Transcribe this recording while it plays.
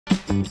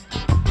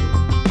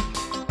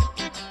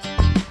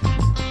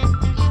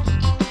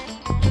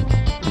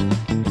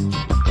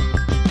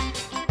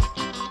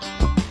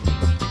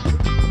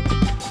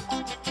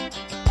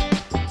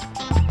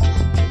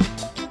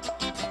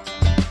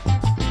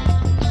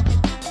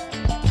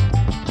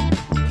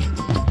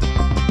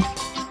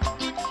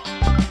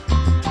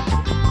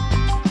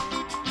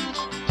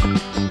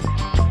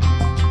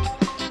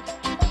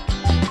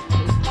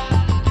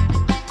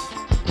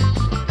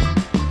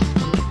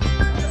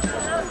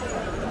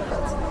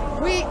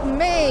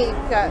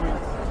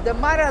The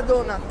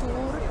Maradona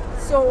tour,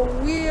 so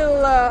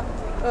we'll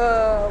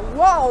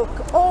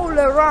walk all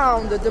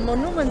around the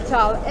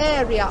monumental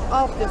area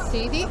of the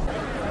city.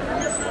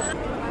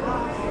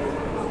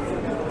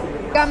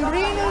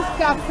 Gambrinus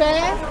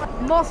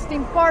Cafe, most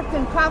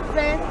important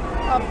cafe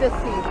of the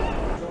city.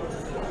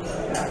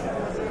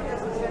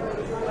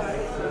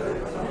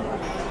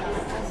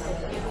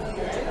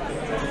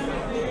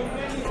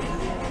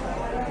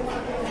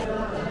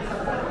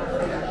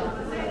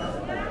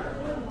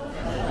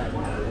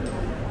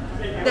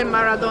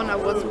 Maradona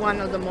was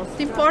one of the most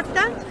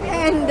important,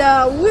 and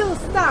will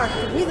start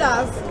with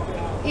us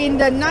in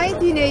the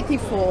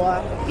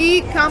 1984.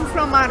 He came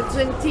from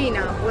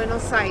Argentina,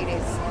 Buenos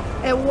Aires,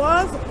 and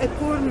was a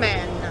poor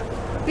man,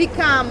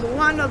 became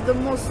one of the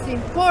most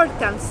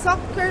important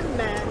soccer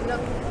men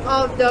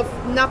of the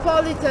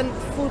Napolitan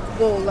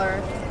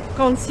footballer,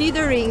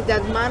 considering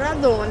that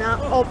Maradona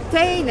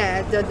obtained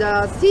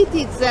the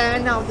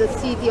citizen of the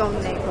city of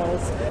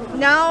Naples.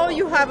 Now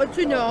you have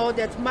to know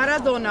that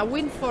Maradona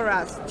win for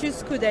us 2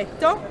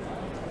 Scudetto,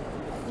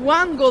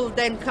 1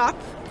 Golden Cup,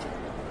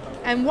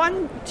 and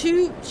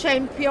 2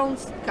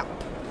 Champions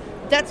Cup.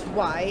 That's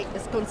why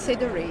it's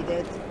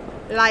considered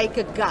like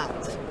a god.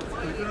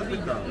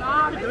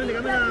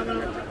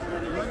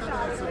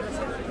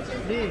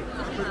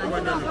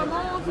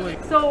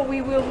 So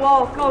we will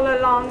walk all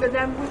along, and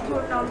then we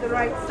turn on the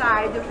right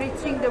side,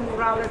 reaching the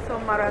murales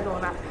of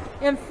Maradona.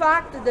 In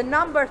fact, the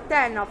number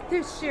 10 of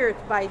this shirt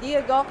by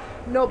Diego,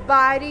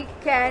 nobody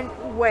can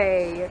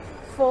wear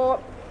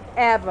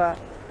forever.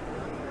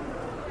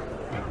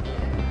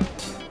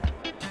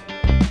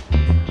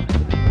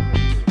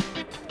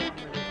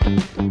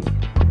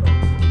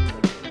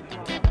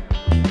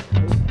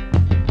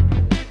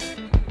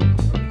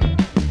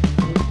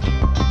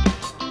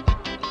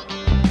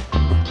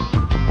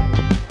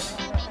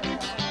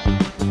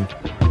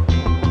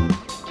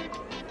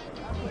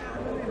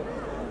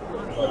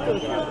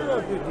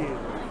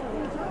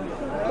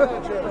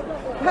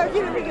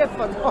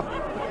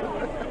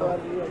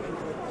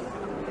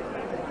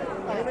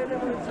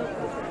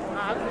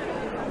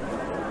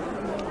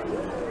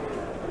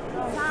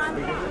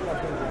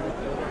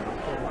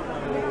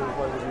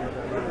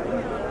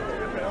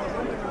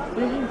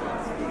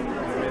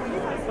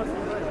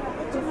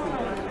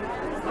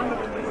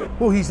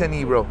 Who is an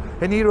hero?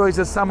 An hero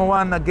is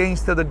someone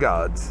against the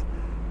gods,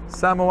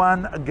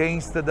 someone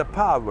against the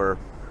power.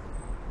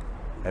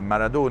 And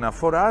Maradona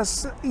for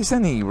us is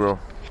an hero.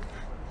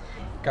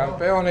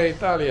 Campione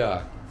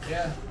d'Italia.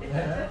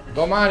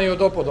 Domani o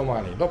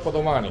dopodomani?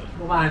 Dopodomani.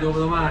 Domani,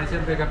 dopodomani,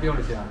 sempre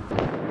campioni siamo.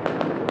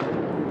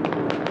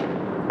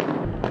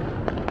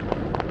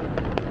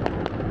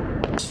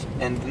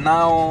 And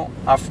now,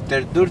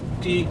 after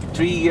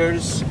 33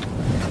 years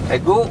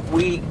ago,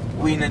 we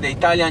win the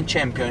Italian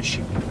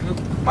championship.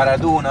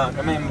 Maradona,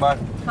 remember?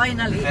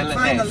 Finally.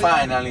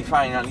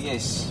 Finally,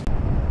 yes.